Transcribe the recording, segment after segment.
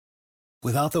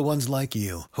Without the ones like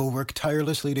you, who work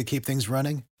tirelessly to keep things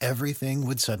running, everything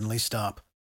would suddenly stop.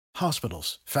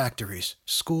 Hospitals, factories,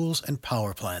 schools, and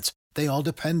power plants, they all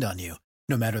depend on you.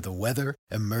 No matter the weather,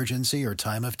 emergency, or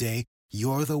time of day,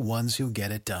 you're the ones who get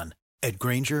it done. At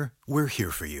Grainger, we're here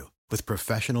for you with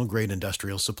professional-grade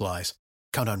industrial supplies.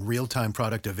 Count on real-time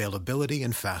product availability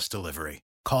and fast delivery.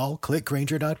 Call, click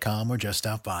Grainger.com, or just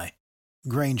stop by.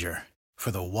 Grainger, for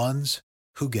the ones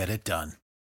who get it done.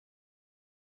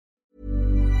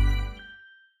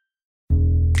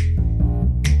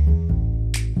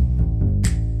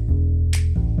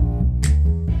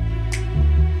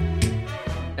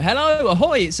 Hello,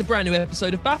 ahoy, it's a brand new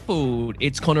episode of Baffled.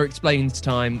 It's Connor Explains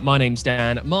time. My name's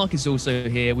Dan. Mark is also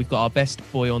here. We've got our best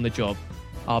boy on the job.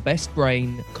 Our best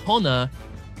brain, Connor,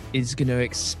 is going to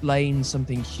explain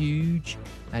something huge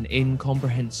and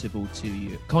incomprehensible to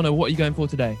you. Connor, what are you going for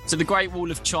today? So the Great Wall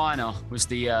of China was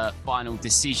the final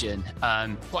decision.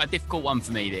 Quite a difficult one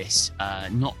for me, this.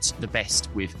 Not the best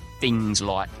with things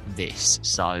like this.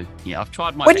 So, yeah, I've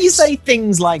tried my best. When you say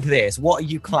things like this, what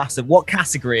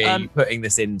category are you putting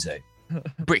this into?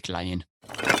 Bricklaying.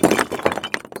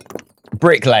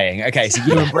 Bricklaying. Okay, so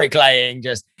you and bricklaying,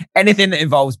 just anything that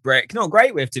involves brick. Not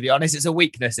great with, to be honest. It's a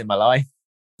weakness in my life.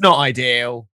 Not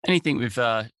ideal. Anything with,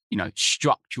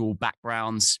 structural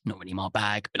backgrounds, not really my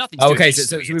bag. But nothing to do Okay, with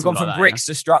so history we've gone at all from like bricks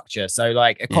that, to structure. So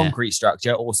like a Yeah. concrete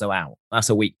structure, also out. That's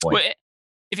a weak point. Well,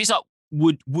 if it's like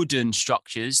wooden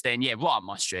structures, then yeah, right up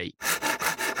my street.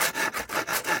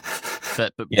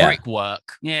 But Yeah.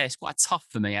 brickwork, yeah, it's quite tough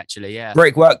for me actually. Yeah,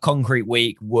 Brickwork, concrete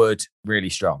weak, wood, really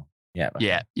strong. Yeah.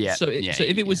 yeah. So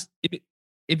if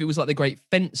it was like the Great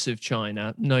Fence of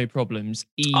China, no problems,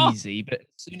 easy. But as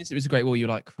soon as it was the Great Wall, you're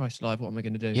like, Christ alive, what am I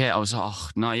going to do? Yeah, I was like, oh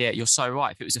no, yeah, you're so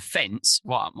right. If it was a fence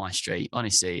right up my street,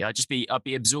 honestly, I'd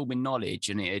be absorbing knowledge,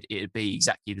 and it'd be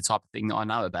exactly the type of thing that I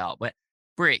know about. But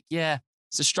brick, yeah,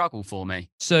 it's a struggle for me.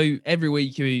 So every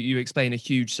week you explain a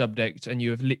huge subject, and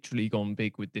you have literally gone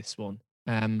big with this one.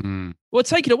 Well,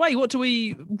 take it away. What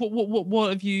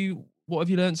have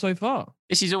you learned so far?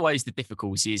 This is always the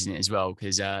difficulty, isn't it, as well?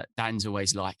 Because Dan's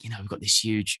always like, we've got this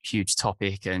huge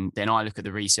topic, and then I look at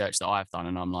the research that I've done,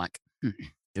 and I'm like,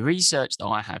 the research that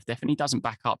I have definitely doesn't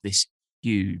back up this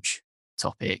huge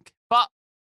topic. But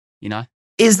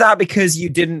Is that because you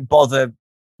didn't bother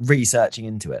researching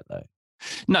into it though?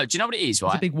 no, do you know what it is? Right,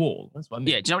 It's a big wall. That's what I mean.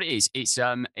 Yeah, do you know what it is? It's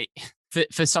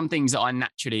for some things that I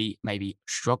naturally maybe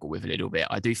struggle with a little bit.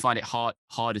 I do find it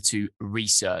harder to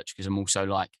research because I'm also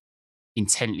like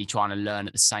intently trying to learn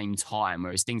at the same time.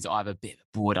 Whereas things that I have a bit of a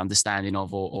broad understanding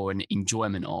of or an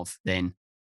enjoyment of, then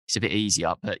it's a bit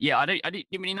easier. But yeah, I didn't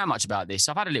really know much about this.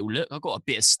 I've had a little look. I've got a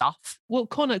bit of stuff. Well,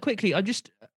 Connor, quickly, I'm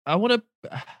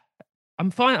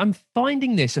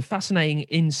finding this a fascinating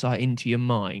insight into your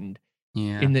mind.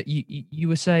 Yeah. In that you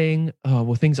were saying, oh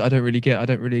well, things I don't really get, I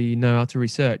don't really know how to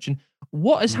research. And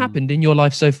what has happened in your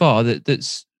life so far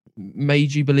that's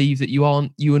made you believe that you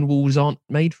and walls aren't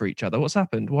made for each other? What's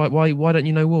happened? Why don't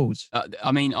you know walls?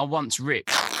 I once ripped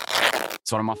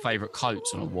it's one of my favourite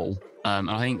coats on a wall.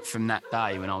 And I think from that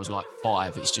day when I was like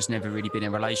 5, it's just never really been a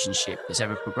relationship that's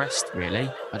ever progressed, really.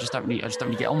 I just don't really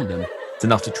get on with them. It's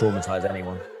enough to traumatize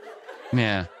anyone.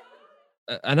 Yeah.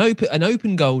 An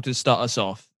open goal to start us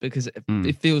off, because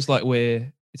it feels like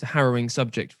it's a harrowing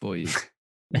subject for you.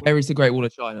 Where is the Great Wall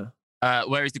of China?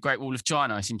 Where is the Great Wall of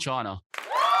China? It's in China.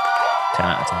 10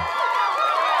 out of 10.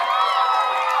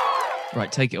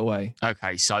 Right, take it away.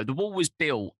 Okay, so the wall was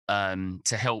built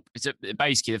to help.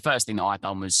 Basically, the first thing that I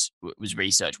done was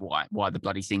research why the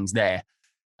bloody thing's there,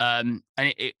 and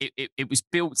it was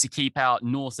built to keep out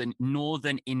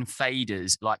northern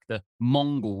invaders like the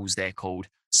Mongols, they're called.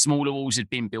 Smaller walls had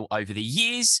been built over the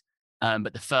years,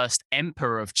 but the first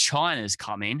emperor of China's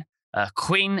come in,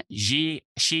 Qin Shi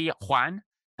Huang.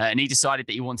 And he decided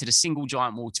that he wanted a single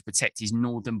giant wall to protect his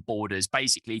northern borders,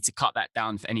 basically to cut that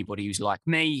down for anybody who's like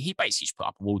me. He basically just put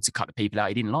up a wall to cut the people out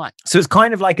he didn't like. So it's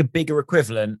kind of like a bigger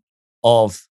equivalent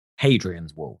of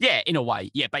Hadrian's Wall. Yeah, in a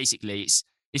way. Yeah, basically, it's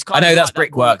kind I know of that's like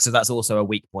brickwork, so that's also a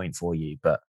weak point for you,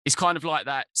 but it's kind of like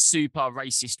that super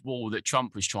racist wall that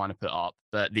Trump was trying to put up,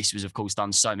 but this was, of course,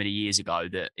 done so many years ago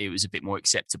that it was a bit more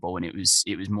acceptable, and it was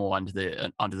more under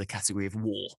the category of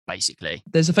war, basically.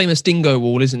 There's a famous dingo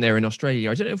wall, isn't there, in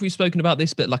Australia? I don't know if we've spoken about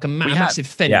this, but like a massive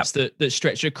fence that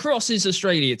stretched across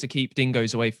Australia to keep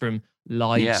dingoes away from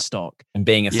livestock. And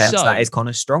being a fence, that is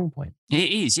Connor's strong point. It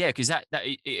is, yeah, because I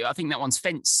think that one's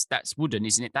fence, that's wooden,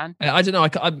 isn't it, Dan? I don't know.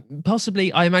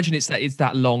 I imagine it's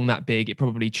that long, that big. It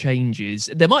probably changes.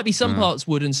 There might be some parts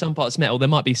wood and some parts metal. There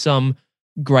might be some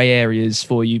grey areas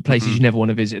for you, places you never want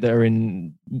to visit that are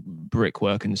in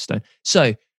brickwork and stone.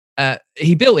 So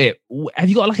He built it. Have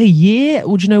you got like a year?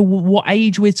 Would you know what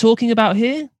age we're talking about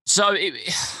here? So,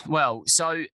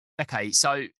 okay,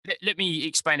 so let me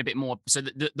explain a bit more. So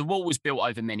the wall was built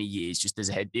over many years, just as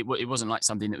a head. It wasn't like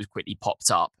something that was quickly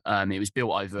popped up. It was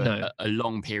built over a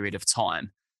long period of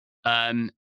time.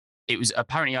 It was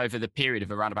apparently over the period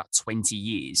of around about 20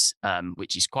 years,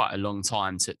 which is quite a long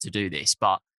time to do this.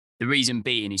 But the reason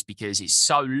being is because it's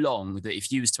so long that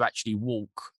if you was to actually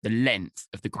walk the length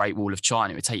of the Great Wall of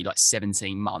China, it would take you like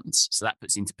 17 months. So that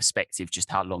puts into perspective just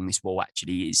how long this wall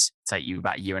actually is. It'd take you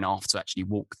about a year and a half to actually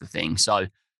walk the thing. So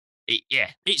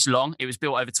it's long. It was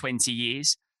built over 20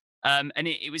 years. And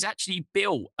it was actually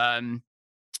built so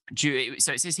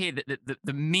it says here that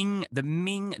the Ming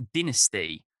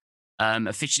dynasty,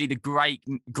 officially the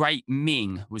Great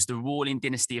Ming, was the ruling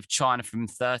dynasty of China from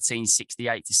 1368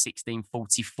 to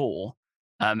 1644.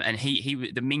 And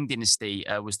the Ming dynasty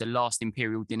was the last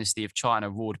imperial dynasty of China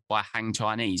ruled by Han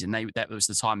Chinese, and that was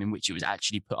the time in which it was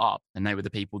actually put up, and they were the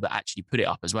people that actually put it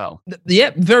up as well. Yeah,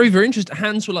 very, very interesting.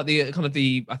 Hans were like I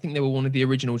think they were one of the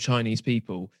original Chinese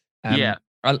people.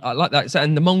 I like that. So,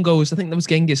 and the Mongols, I think there was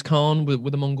Genghis Khan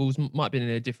with the Mongols, might have been in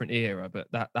a different era, but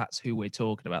that's who we're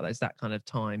talking about. That's that kind of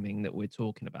timing that we're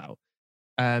talking about.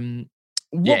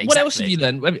 What else have you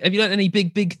learned? Have you learned any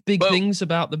big things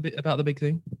about the big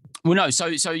thing? Well, no. So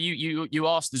you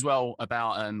asked as well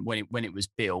about when it was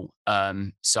built.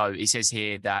 So it says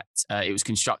here that it was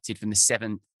constructed from the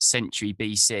 7th century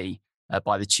BC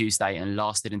by the Tuesday and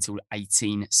lasted until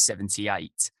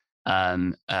 1878.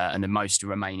 And the most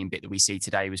remaining bit that we see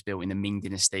today was built in the Ming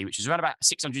dynasty, which was around about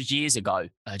 600 years ago,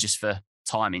 just for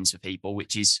timings for people,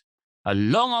 which is a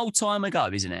long old time ago,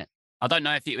 isn't it? I don't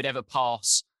know if it would ever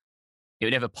pass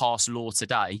law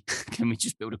today. Can we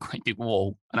just build a great big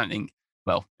wall? I don't think.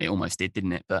 Well, it almost did,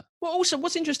 didn't it? But well, also,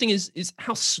 what's interesting is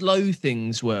how slow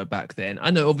things were back then.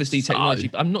 I know, obviously, technology.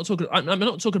 But I'm not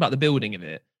talking about the building of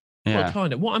it. Yeah. Well,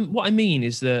 kind of. What I mean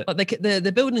is that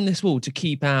they're building this wall to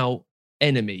keep out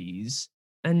enemies,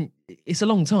 and it's a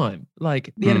long time.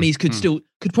 Like the enemies could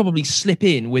probably slip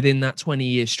in within that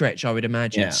 20-year stretch, I would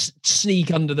imagine.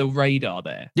 Sneak under the radar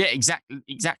there. Yeah,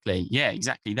 exactly. Yeah,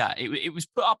 exactly that. It was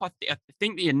put up. I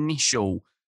think the initial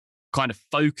kind of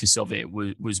focus of it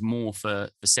was more for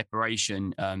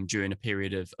separation during a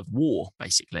period of war.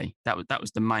 Basically, that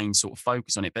was the main sort of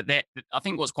focus on it. But I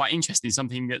think what's quite interesting,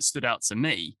 something that stood out to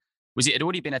me, was it had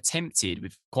already been attempted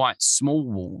with quite small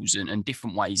walls and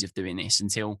different ways of doing this,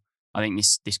 until I think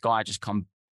this guy just come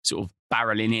sort of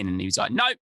barreling in, and he was like, no,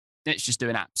 let's just do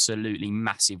an absolutely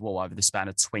massive wall over the span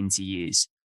of 20 years.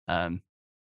 And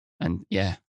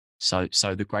yeah, so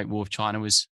the Great Wall of China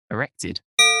was erected.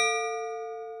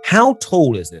 How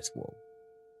tall is this wall?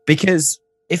 Because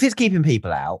if it's keeping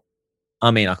people out,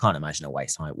 I mean, I can't imagine a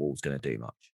waist height wall is going to do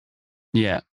much.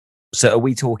 Yeah. So are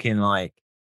we talking like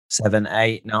 7,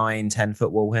 8, 9, 10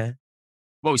 foot wall here?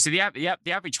 Well, so the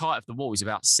average height of the wall is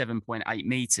about 7.8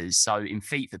 meters. So in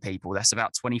feet for people, that's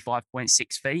about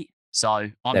 25.6 feet. So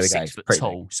I'm 6 foot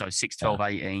tall. Big. So 6, 12,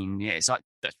 18. Yeah, it's like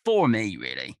that's for me,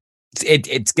 really.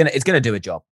 It's gonna do a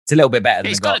job. It's a little bit better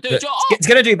than It's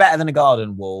gonna do better than a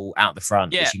garden wall out the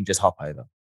front, which you can just hop over.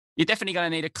 You're definitely going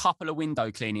to need a couple of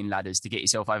window cleaning ladders to get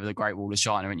yourself over the Great Wall of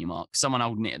China, aren't you, Mark? Someone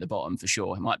holding it at the bottom for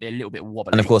sure. It might be a little bit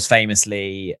wobbly. And of course,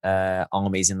 famously,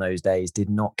 armies in those days did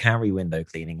not carry window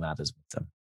cleaning ladders with them.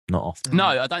 Not often. No,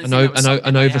 I don't.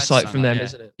 An oversight from them,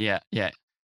 isn't it? Yeah.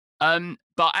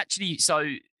 But actually, so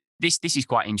this is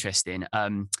quite interesting.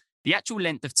 The actual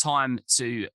length of time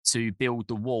to build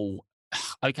the wall.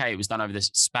 Okay, it was done over the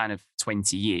span of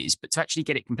 20 years, but to actually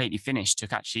get it completely finished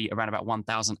took actually around about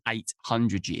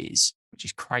 1,800 years, which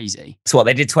is crazy. So what,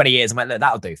 they did 20 years. I'm like, look,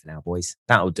 that'll do for now, boys.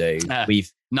 That'll do.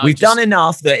 We've done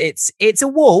enough that it's a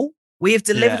wall. We have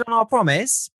delivered on our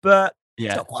promise, but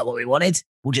it's not quite what we wanted.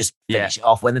 We'll just finish it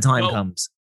off when the time comes.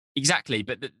 Exactly.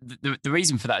 But the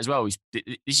reason for that as well is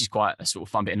this is quite a sort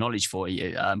of fun bit of knowledge for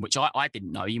you, which I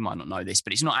didn't know. You might not know this,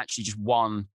 but it's not actually just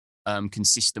one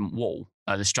consistent wall.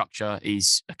 The structure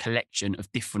is a collection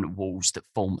of different walls that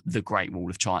form the Great Wall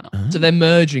of China. So they're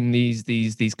merging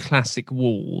these classic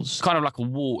walls. It's kind of like a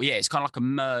wall. Yeah, it's kind of like a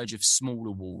merge of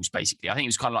smaller walls, basically. I think it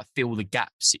was kind of like fill the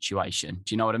gap situation.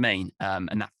 Do you know what I mean?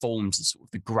 And that forms sort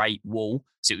of the Great Wall.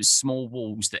 So it was small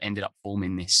walls that ended up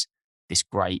forming this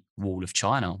Great Wall of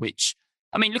China, which,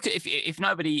 I mean, look at if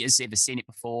nobody has ever seen it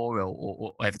before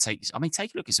or ever take a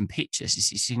look at some pictures.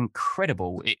 It's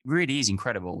incredible. It really is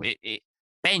incredible. It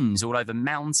bends all over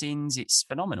mountains. It's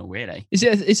phenomenal, really. Is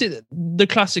it the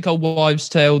classic old wives'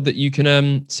 tale that you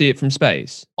can see it from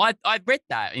space? I read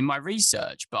that in my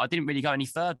research, but I didn't really go any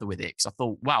further with it because I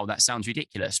thought, wow, that sounds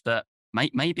ridiculous. But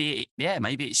maybe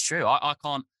it's true. I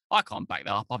I can't back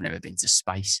that up. I've never been to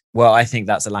space. Well, I think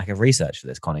that's a lack of research for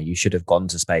this, Connor. You should have gone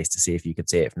to space to see if you could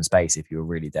see it from space if you were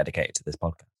really dedicated to this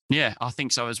podcast. Yeah, I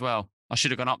think so as well. I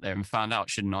should have gone up there and found out,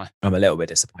 shouldn't I? I'm a little bit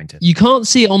disappointed. You can't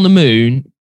see it on the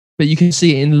moon, but you can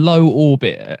see it in low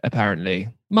orbit, apparently.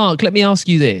 Mark, let me ask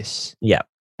you this. Yeah.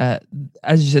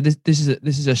 As you said, this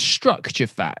is a structure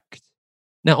fact.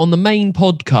 Now, on the main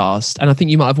podcast, and I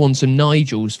think you might have won some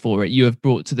Nigels for it, you have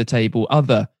brought to the table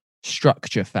other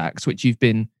structure facts, which you've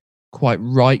been quite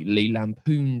rightly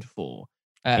lampooned for.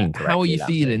 How are you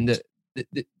feeling that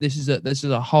this is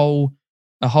a whole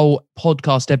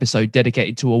podcast episode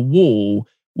dedicated to a wall,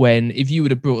 when if you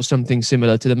would have brought something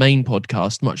similar to the main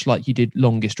podcast, much like you did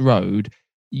Longest Road,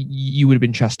 you would have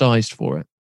been chastised for it?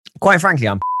 Quite frankly,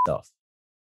 I'm off.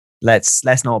 Let's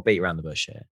not beat around the bush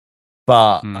here.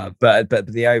 But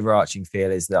the overarching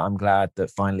feel is that I'm glad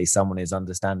that finally someone is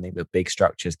understanding that big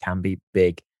structures can be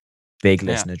big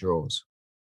listener draws.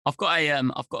 I've got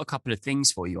a couple of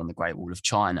things for you on the Great Wall of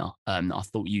China that I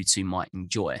thought you two might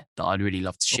enjoy, that I'd really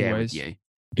love to share with you.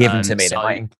 Give them to me.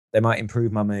 They might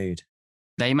improve my mood.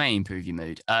 They may improve your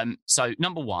mood. So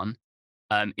number one,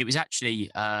 it was actually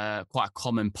quite a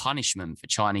common punishment for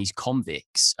Chinese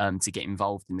convicts to get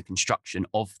involved in the construction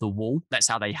of the wall. That's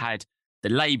how they had the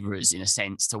labourers, in a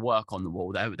sense, to work on the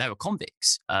wall. They were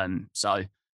convicts. So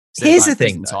here's the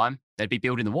thing: they'd be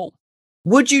building the wall.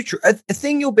 Would you a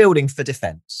thing you're building for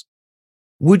defence?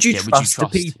 Would you trust the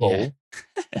people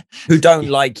who don't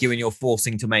like you and you're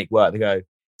forcing to make work? They go.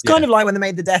 It's kind of like when they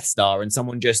made the Death Star and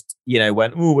someone just,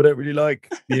 went, oh, I don't really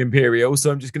like the Imperial,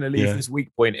 so I'm just going to leave this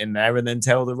weak point in there and then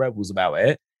tell the rebels about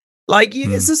it.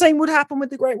 It's the same would happen with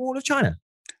the Great Wall of China.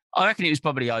 I reckon it was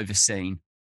probably overseen.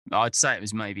 I'd say it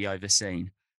was maybe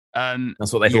overseen.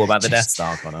 That's what they thought about the Death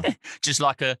Star, Connor. Just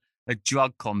like a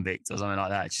drug convict or something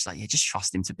like that. It's just like, just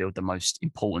trust him to build the most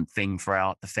important thing for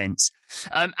our defense.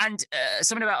 And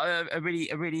something about a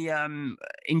really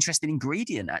interesting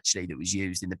ingredient, actually, that was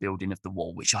used in the building of the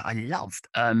wall, which I loved.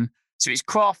 So it's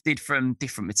crafted from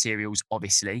different materials,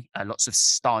 obviously, lots of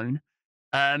stone.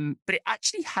 But it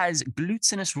actually has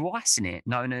glutinous rice in it,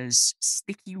 known as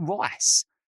sticky rice,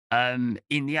 in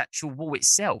the actual wall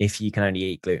itself. If you can only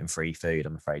eat gluten-free food,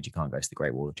 I'm afraid you can't go to the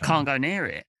Great Wall of China. Can't go near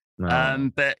it. No.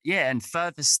 But yeah, and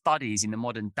further studies in the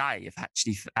modern day have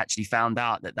actually found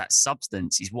out that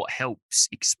substance is what helps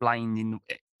to explain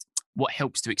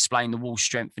the wall's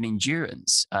strength and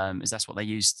endurance, as that's what they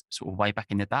used sort of way back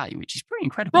in the day, which is pretty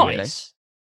incredible. Rice.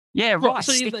 Really. Yeah, rice,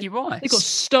 so sticky rice. They got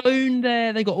stone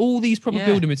there. They got all these proper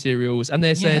building materials, and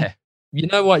they're saying, you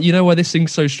know what? You know why this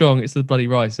thing's so strong? It's the bloody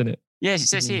rice, isn't it? Yes, it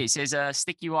says here. It says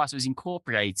sticky rice was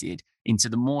incorporated into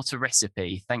the mortar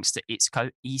recipe thanks to its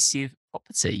cohesive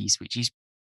properties, which is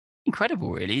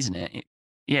incredible, really, isn't it?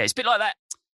 It's a bit like that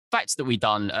facts that we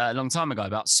done a long time ago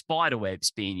about spider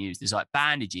webs being used as like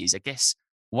bandages. I guess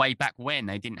way back when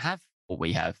they didn't have what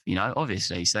we have,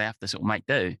 obviously, so they have to sort of make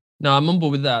do. No, I'm on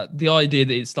board with that. The idea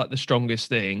that it's like the strongest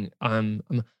thing, I'm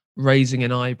raising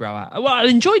an eyebrow at. Well, I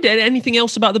enjoyed it. Anything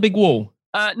else about the big wall?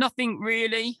 Nothing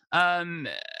really.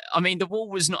 I mean, the wall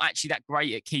was not actually that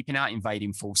great at keeping out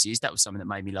invading forces. That was something that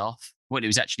made me laugh. What it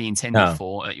was actually intended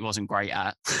for, it wasn't great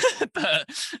at,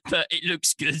 but it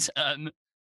looks good.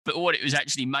 But what it was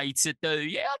actually made to do, I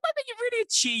don't think it really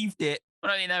achieved it.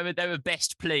 I mean, they were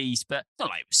best pleased, but it's not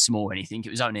like it was small or anything. It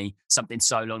was only something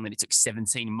so long that it took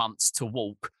 17 months to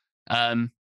walk.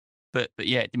 But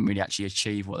yeah, it didn't really actually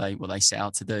achieve what they set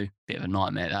out to do. Bit of a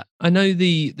nightmare, that. I know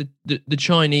the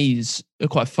Chinese are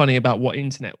quite funny about what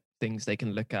internet things they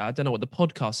can look at. I don't know what the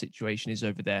podcast situation is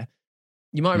over there.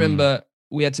 You might remember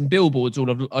we had some billboards all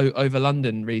over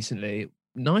London recently.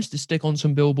 Nice to stick on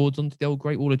some billboards onto the old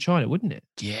Great Wall of China, wouldn't it?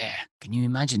 Yeah, can you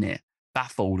imagine it?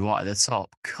 Baffled right at the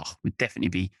top. God, we'd definitely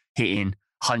be hitting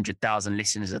 100,000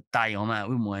 listeners a day on that,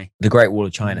 wouldn't we? The Great Wall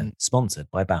of China,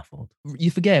 sponsored by Baffled. You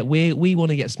forget, we want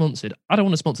to get sponsored. I don't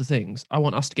want to sponsor things. I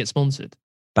want us to get sponsored.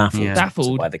 Baffled,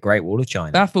 Baffled by the Great Wall of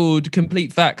China. Baffled,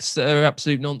 complete facts that are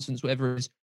absolute nonsense, whatever it is.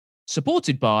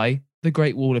 Supported by the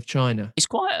Great Wall of China. It's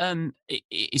quite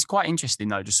it's quite interesting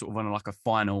though, just sort of on like a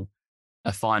final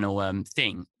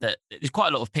thing, that there's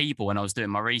quite a lot of people, when I was doing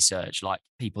my research, like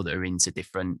people that are into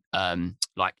different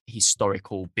like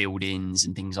historical buildings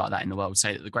and things like that in the world,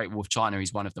 say that the Great Wall of China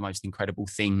is one of the most incredible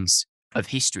things of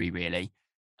history, really.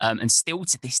 And still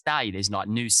to this day, there's like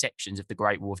new sections of the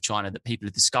Great Wall of China that people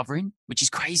are discovering, which is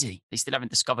crazy. They still haven't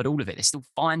discovered all of it. They're still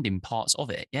finding parts of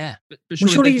it. Yeah. But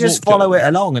surely you just follow it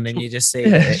along and then you just see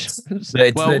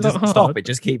it doesn't stop. It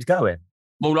just keeps going.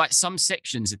 Well, like some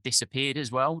sections have disappeared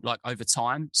as well, like over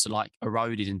time. So like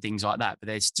eroded and things like that. But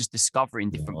there's just discovering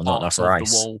different parts of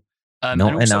the wall.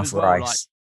 Not enough rice.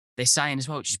 they're saying as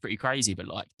well, which is pretty crazy, but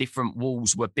like different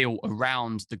walls were built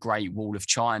around the Great Wall of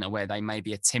China where they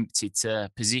maybe attempted to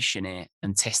position it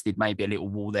and tested maybe a little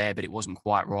wall there, but it wasn't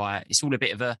quite right. It's all a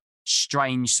bit of a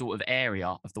strange sort of area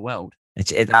of the world.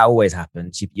 That always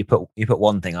happens. You put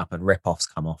one thing up and rip-offs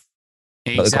come off.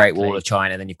 You've got the Great Wall of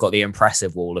China, then you've got the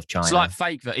impressive Wall of China. It's like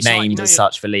fake. It's named as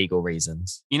such for legal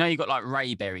reasons. You got like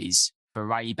Ray-Berries for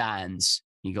Ray-Bans.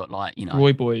 You got like,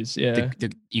 Roy Boys, yeah.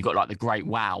 You got like the Great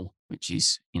Wow, which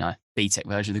is, B-Tech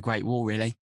version of the Great Wall,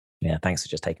 really. Yeah, thanks for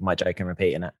just taking my joke and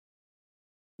repeating it.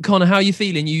 Connor, how are you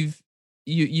feeling?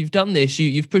 You've done this.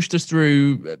 You've pushed us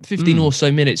through 15 or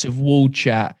so minutes of wall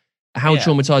chat. How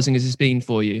traumatizing has this been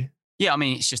for you? Yeah, I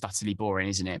mean, it's just utterly boring,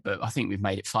 isn't it? But I think we've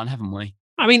made it fun, haven't we?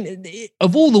 I mean,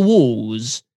 of all the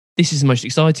walls, this is the most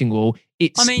exciting wall.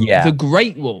 It's the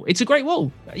Great Wall. It's a great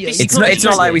wall. It's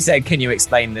not like we said, can you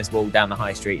explain this wall down the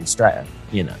high street in Streatham?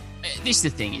 This is the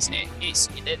thing, isn't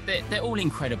it? They're all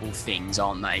incredible things,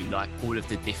 aren't they? Like all of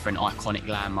the different iconic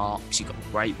landmarks. You've got the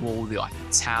Great Wall, the Eiffel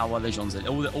Tower, the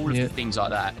Champs-Élysées, all of the things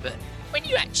like that. But when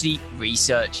you actually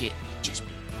research it,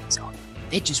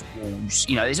 they're just walls.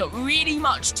 There's not really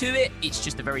much to it. It's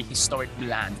just a very historical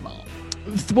landmark.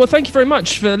 Well, thank you very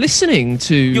much for listening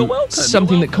to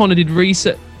something that Connor did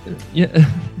research. Yeah.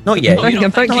 Not you. Thank you.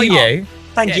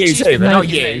 Thank you too, but not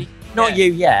you. Not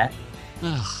you yet.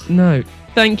 No.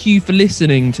 Thank you for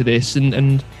listening to this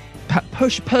and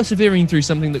persevering through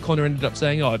something that Connor ended up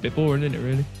saying, a bit boring, isn't it,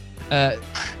 really?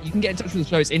 You can get in touch with the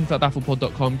show. It's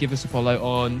info@baffledpod.com. Give us a follow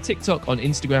on TikTok, on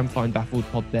Instagram. Find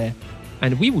BaffledPod there.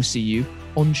 And we will see you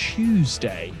on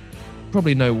Tuesday.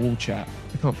 Probably no wall chat.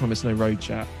 I can't promise no road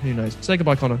chat. Who knows? Say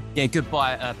goodbye, Connor. Yeah,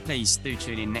 goodbye. Please do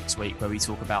tune in next week where we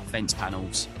talk about fence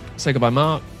panels. Say goodbye,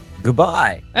 Mark.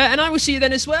 Goodbye. And I will see you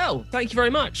then as well. Thank you very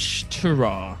much.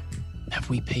 Ta-ra. Have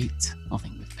we peaked? I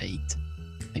think we've peaked.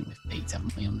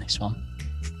 Haven't we, on this one?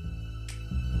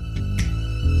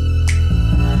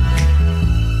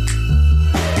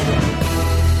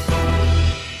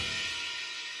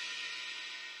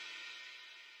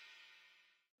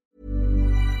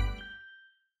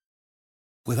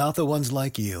 Without the ones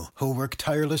like you, who work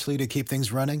tirelessly to keep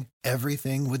things running,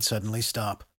 everything would suddenly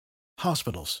stop.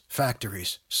 Hospitals,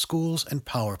 factories, schools, and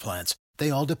power plants, they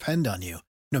all depend on you.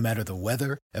 No matter the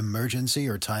weather, emergency,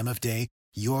 or time of day,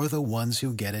 you're the ones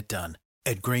who get it done.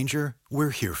 At Grainger,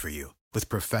 we're here for you with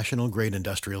professional-grade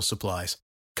industrial supplies.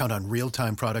 Count on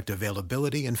real-time product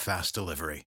availability and fast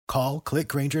delivery. Call, click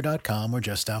Grainger.com, or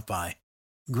just stop by.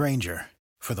 Grainger,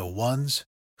 for the ones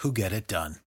who get it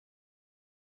done.